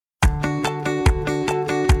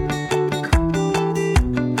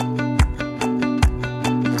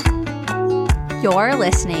You're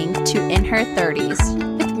listening to In Her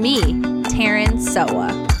 30s with me, Taryn Soa.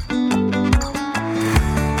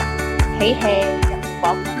 Hey,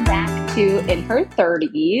 welcome back to In Her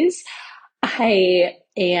 30s. I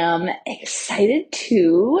am excited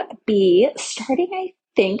to be starting, I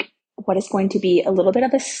think, what is going to be a little bit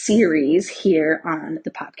of a series here on the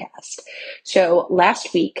podcast. So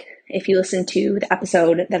last week, if you listened to the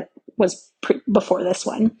episode that was before this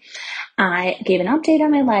one, I gave an update on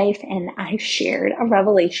my life and I shared a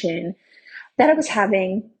revelation that I was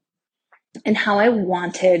having and how I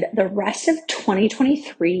wanted the rest of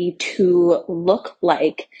 2023 to look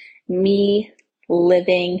like me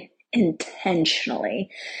living intentionally.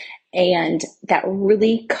 And that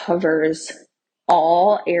really covers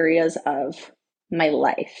all areas of my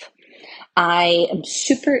life. I am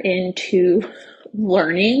super into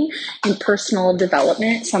learning and personal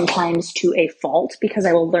development, sometimes to a fault, because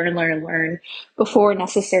I will learn before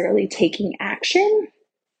necessarily taking action.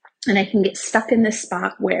 And I can get stuck in this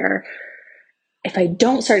spot where if I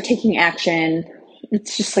don't start taking action,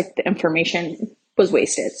 it's just like the information was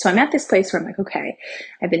wasted. So I'm at this place where I'm like, okay,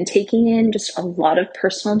 I've been taking in just a lot of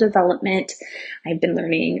personal development. I've been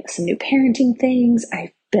learning some new parenting things.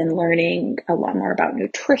 I've been learning a lot more about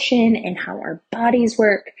nutrition and how our bodies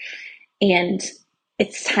work. And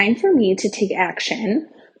it's time for me to take action.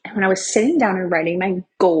 And when I was sitting down and writing my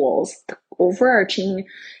goals, the overarching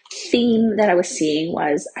theme that I was seeing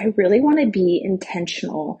was I really want to be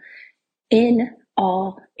intentional in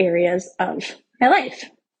all areas of my life.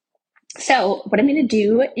 So what I'm going to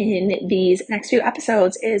do in these next few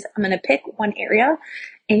episodes is I'm going to pick one area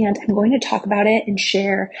and I'm going to talk about it and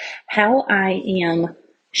share how I am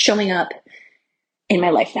showing up in my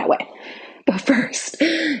life that way. But first,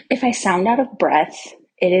 if I sound out of breath,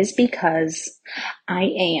 it is because I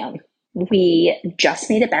am. We just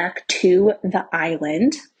made it back to the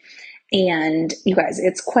island, and you guys,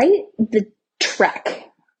 it's quite the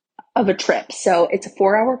trek of a trip. So it's a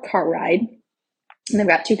 4-hour car ride, and I've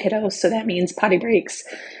got 2 kiddos, so that means potty breaks,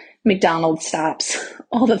 McDonald's stops,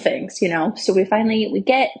 all the things, So we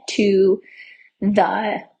get to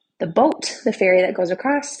the boat, the ferry that goes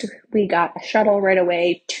across. We got a shuttle right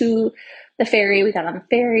away to the ferry. We got on the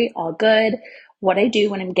ferry, all good. What I do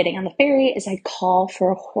when I'm getting on the ferry is I call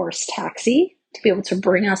for a horse taxi to be able to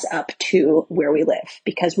bring us up to where we live,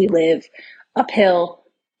 because we live uphill.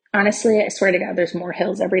 Honestly, I swear to God, there's more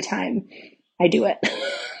hills every time I do it.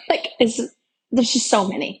 There's just so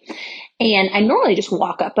many. And I normally just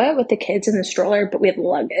walk up it with the kids in the stroller, but we have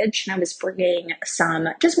luggage, and I was bringing some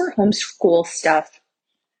just more homeschool stuff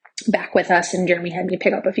back with us, and Jeremy had me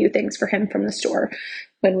pick up a few things for him from the store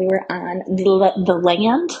when we were on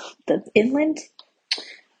the inland,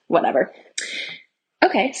 whatever.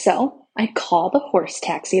 Okay, so I call the horse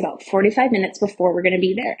taxi about 45 minutes before we're going to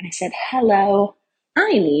be there, and I said, hello,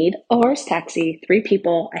 I need a horse taxi, 3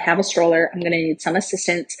 people, I have a stroller, I'm going to need some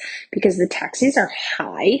assistance because the taxis are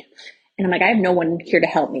high. And I'm like, I have no one here to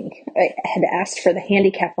help me. I had asked for the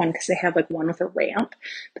handicap one because they have one with a ramp,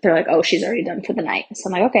 but they're like, oh, she's already done for the night. So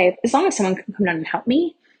I'm like, okay, as long as someone can come down and help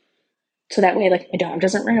me. So that way, my dog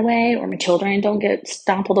doesn't run away or my children don't get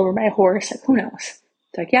stompled over by a horse. Who knows?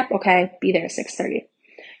 They're like, yep, okay, be there at 6:30.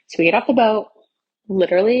 So we get off the boat,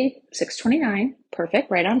 literally 6:29,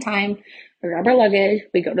 perfect, right on time. We grab our luggage,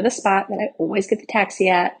 we go to the spot that I always get the taxi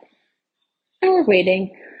at, and we're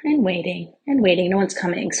waiting. No one's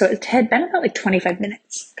coming. So it had been about 25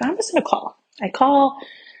 minutes. I'm just going to call. I call.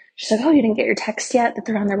 She's like, oh, you didn't get your text yet that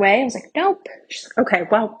they're on their way? I was like, nope. She's like, okay,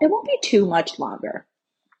 well, it won't be too much longer.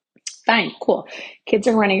 Fine, cool. Kids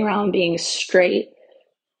are running around being straight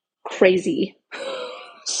crazy.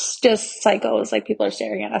 Just psychos. People are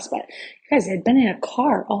staring at us. But you guys, they had been in a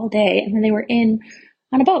car all day, and then they were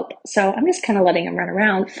on a boat. So I'm just kind of letting them run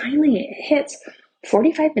around. Finally, it hits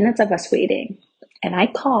 45 minutes of us waiting. And I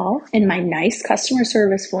call in my nice customer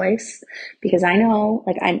service voice because I know,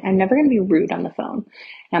 I'm never going to be rude on the phone.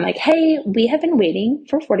 And I'm like, hey, we have been waiting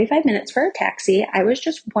for 45 minutes for a taxi. I was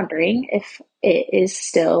just wondering if it is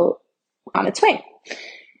still on its way.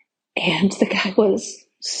 And the guy was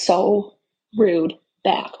so rude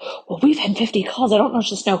back. Well, we've had 50 calls. I don't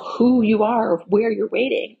just know who you are or where you're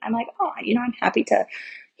waiting. I'm like, oh, I'm happy to,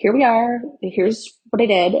 here we are. Here's what I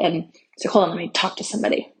did. And so hold on, let me talk to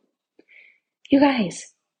somebody. You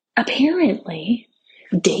guys, apparently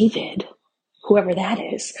David, whoever that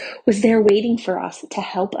is, was there waiting for us to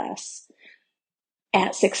help us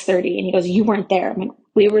at 6:30. And he goes, you weren't there.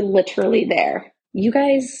 We were literally there. You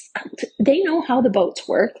guys, they know how the boats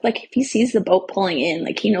work. If he sees the boat pulling in,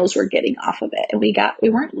 he knows we're getting off of it. And we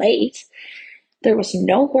weren't late. There was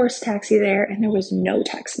no horse taxi there, and there was no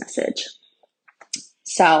text message.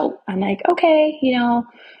 So I'm like, okay,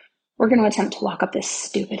 we're going to attempt to walk up this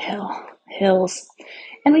stupid hills.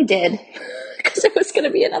 And we did, because it was going to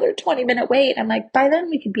be another 20-minute wait. I'm like, by then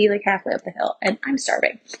we could be like halfway up the hill and I'm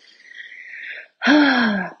starving.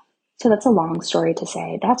 So that's a long story to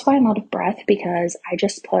say. That's why I'm out of breath, because I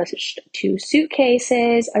just pushed 2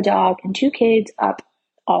 suitcases, a dog, and 2 kids up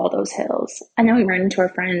all those hills. And then we ran into our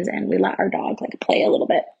friends and we let our dog like play a little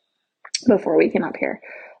bit before we came up here.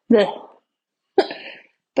 But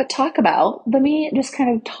let me just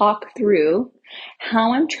kind of talk through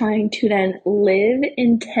how I'm trying to then live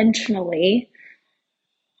intentionally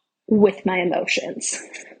with my emotions.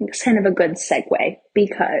 It's kind of a good segue,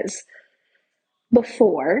 because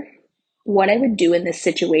before, what I would do in this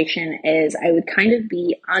situation is I would kind of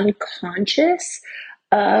be unconscious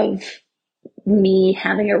of me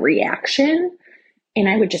having a reaction, and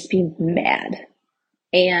I would just be mad.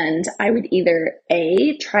 And I would either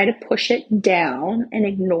try to push it down and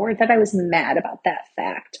ignore that I was mad about that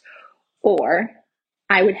fact, or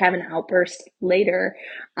I would have an outburst later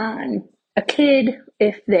on a kid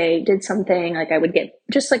if they did something. Like I would get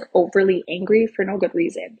just like overly angry for no good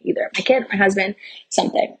reason, either my kid, my husband,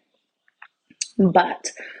 something.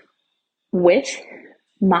 But with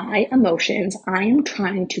my emotions, I am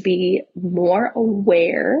trying to be more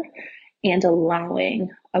aware and allowing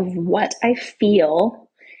of what I feel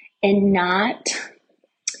and not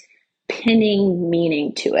pinning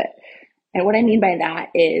meaning to it. And what I mean by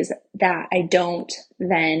that is that I don't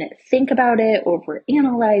then think about it,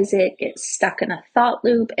 overanalyze it, get stuck in a thought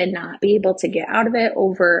loop and not be able to get out of it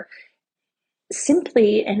over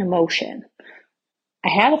simply an emotion. I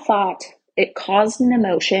had a thought, it caused an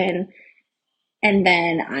emotion, and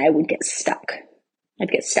then I would get stuck. I'd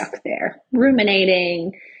get stuck there,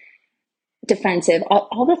 ruminating, defensive,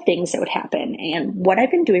 all the things that would happen. And what I've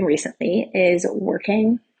been doing recently is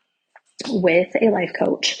working with a life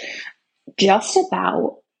coach just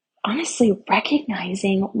about honestly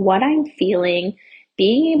recognizing what I'm feeling,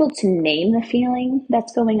 being able to name the feeling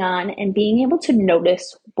that's going on, and being able to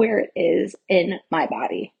notice where it is in my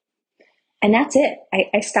body. And that's it.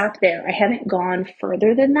 I stopped there. I haven't gone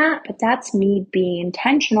further than that, but that's me being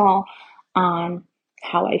intentional on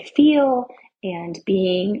how I feel and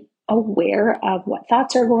being aware of what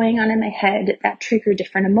thoughts are going on in my head that trigger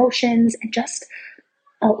different emotions, and just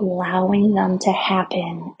allowing them to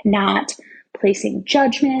happen, not placing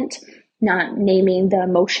judgment, not naming the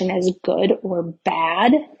emotion as good or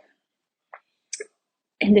bad.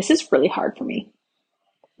 And this is really hard for me.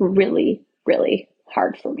 Really, really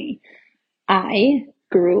hard for me. I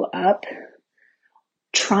grew up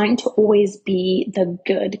trying to always be the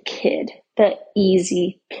good kid, the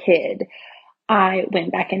easy kid. I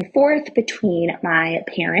went back and forth between my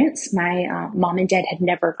parents. My mom and dad had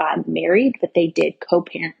never gotten married, but they did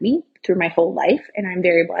co-parent me through my whole life. And I'm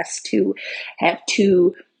very blessed to have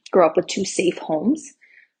grow up with 2 safe homes.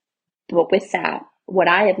 But with that, what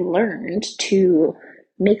I had learned to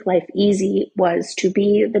make life easy was to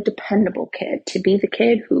be the dependable kid, to be the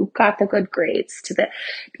kid who got the good grades,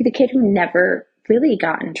 be the kid who never really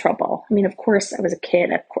got in trouble. I mean, of course, I was a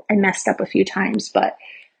kid. I messed up a few times, but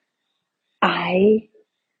I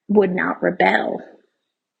would not rebel,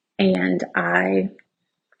 and I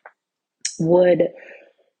would,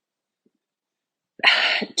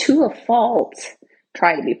 to a fault,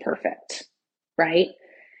 try to be perfect, right?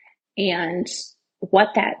 And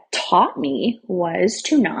what that taught me was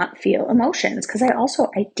to not feel emotions, because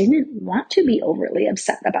I didn't want to be overly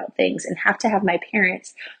upset about things and have to have my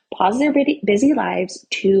parents pause their busy lives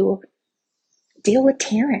to deal with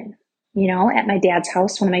Taryn. At my dad's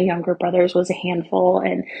house, one of my younger brothers was a handful,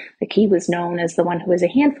 and like he was known as the one who was a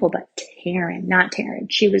handful, but not Taryn.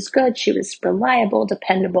 She was good. She was reliable,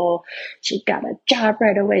 dependable. She got a job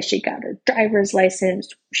right away. She got her driver's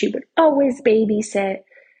license. She would always babysit.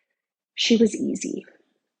 She was easy.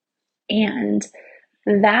 And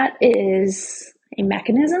that is a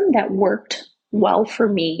mechanism that worked well for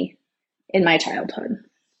me in my childhood.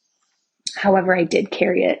 However, I did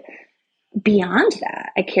carry it beyond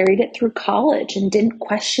that. I carried it through college and didn't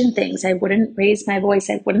question things. I wouldn't raise my voice.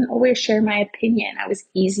 I wouldn't always share my opinion. I was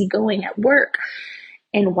easygoing at work.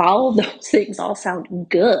 And while those things all sound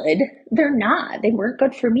good, they're not. They weren't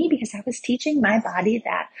good for me, because I was teaching my body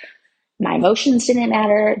that my emotions didn't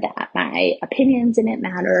matter, that my opinions didn't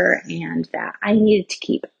matter, and that I needed to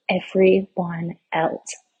keep everyone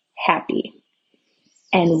else happy.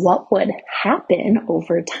 And what would happen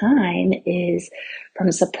over time is,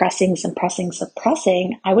 from suppressing,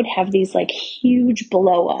 I would have these like huge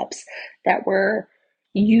blow-ups that were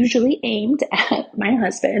usually aimed at my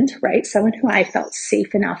husband, right? Someone who I felt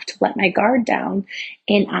safe enough to let my guard down.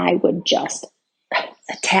 And I would just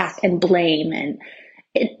attack and blame, and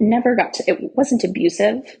it never got to, it wasn't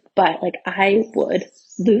abusive, but like I would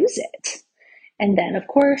lose it. And then of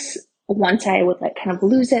course, once I would like kind of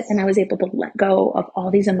lose it, then I was able to let go of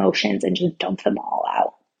all these emotions and just dump them all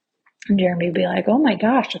out. And Jeremy would be like, oh my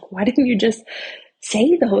gosh, like, why didn't you just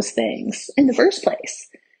say those things in the first place?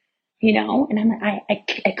 You know, and I'm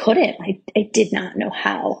like, I couldn't, I did not know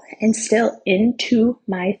how. And still into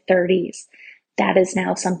my 30s, that is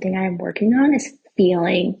now something I'm working on, is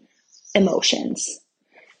feeling emotions,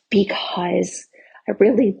 because I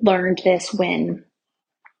really learned this when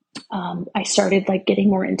I started like getting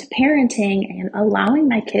more into parenting and allowing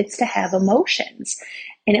my kids to have emotions.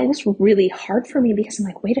 And it was really hard for me because I'm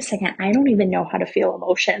like, wait a second, I don't even know how to feel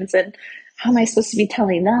emotions. And how am I supposed to be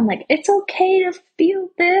telling them like, it's okay to feel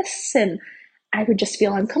this? And I would just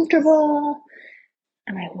feel uncomfortable.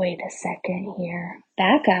 I'm like, wait a second here.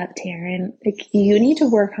 Back up, Taryn. Like, you need to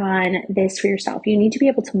work on this for yourself. You need to be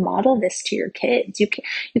able to model this to your kids. You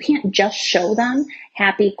can't just show them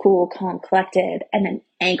happy, cool, calm, collected, and then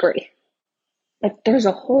angry. Like, there's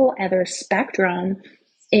a whole other spectrum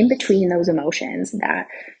in between those emotions that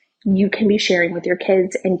you can be sharing with your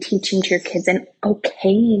kids and teaching to your kids and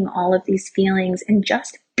okaying all of these feelings and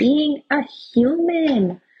just being a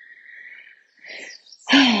human.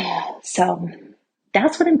 So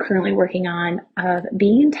that's what I'm currently working on, of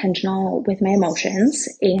being intentional with my emotions.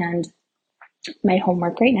 And my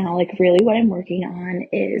homework right now, like really what I'm working on,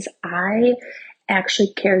 is I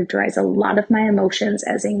actually characterize a lot of my emotions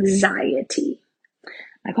as anxiety.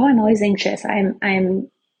 Like, oh, I'm always anxious. I'm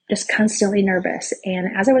just constantly nervous.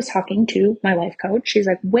 And as I was talking to my life coach, she's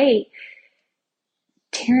like, wait,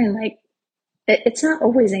 Taryn, like, it's not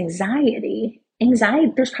always anxiety.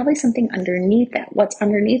 Anxiety, there's probably something underneath that. What's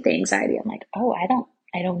underneath the anxiety? I'm like, oh, I don't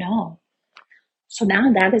know. So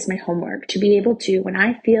now that is my homework, to be able to, when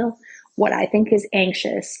I feel what I think is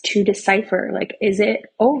anxious, to decipher, like, is it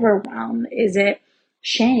overwhelm? Is it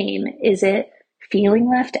shame? Is it feeling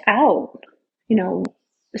left out? You know,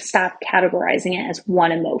 stop categorizing it as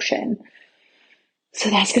one emotion. So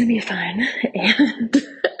that's going to be fun and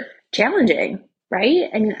challenging, right?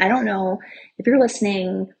 I mean, I don't know if you're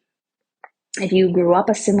listening, if you grew up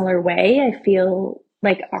a similar way. I feel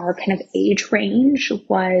like our kind of age range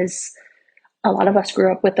was, a lot of us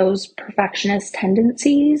grew up with those perfectionism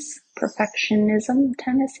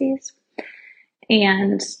tendencies.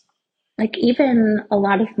 And like, even a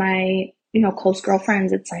lot of my, close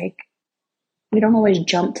girlfriends, it's like, we don't always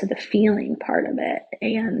jump to the feeling part of it.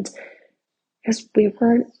 And because we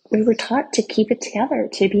were taught to keep it together,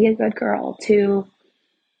 to be a good girl, to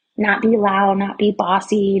not be loud, not be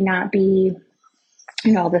bossy, not be,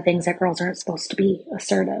 the things that girls aren't supposed to be,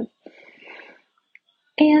 assertive.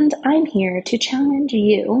 And I'm here to challenge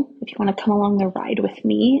you, if you want to come along the ride with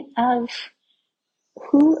me, of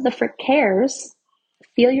who the frick cares?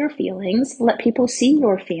 Feel your feelings, let people see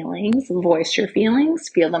your feelings, voice your feelings,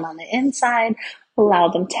 feel them on the inside, allow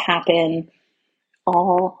them to happen,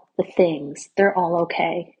 all the things. They're all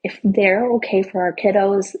okay. If they're okay for our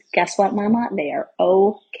kiddos, guess what, Mama? They are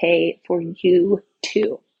okay for you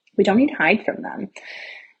too. We don't need to hide from them.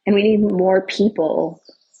 And we need more people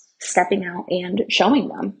stepping out and showing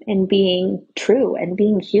them and being true and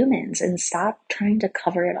being humans, and stop trying to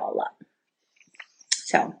cover it all up.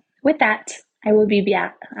 So with that, I will be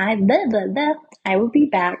back. I will be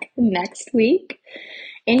back next week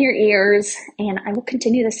in your ears, and I will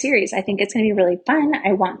continue the series. I think it's going to be really fun.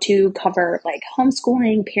 I want to cover like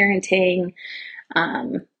homeschooling, parenting.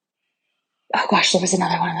 Oh gosh, there was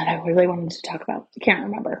another one that I really wanted to talk about. I can't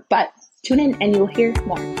remember, but tune in and you'll hear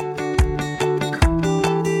more.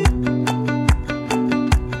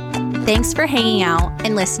 Thanks for hanging out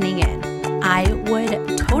and listening in. I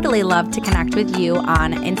would totally love to connect with you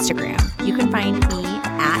on Instagram. You can find me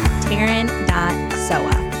at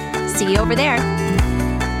Taryn.Soa. See you over there.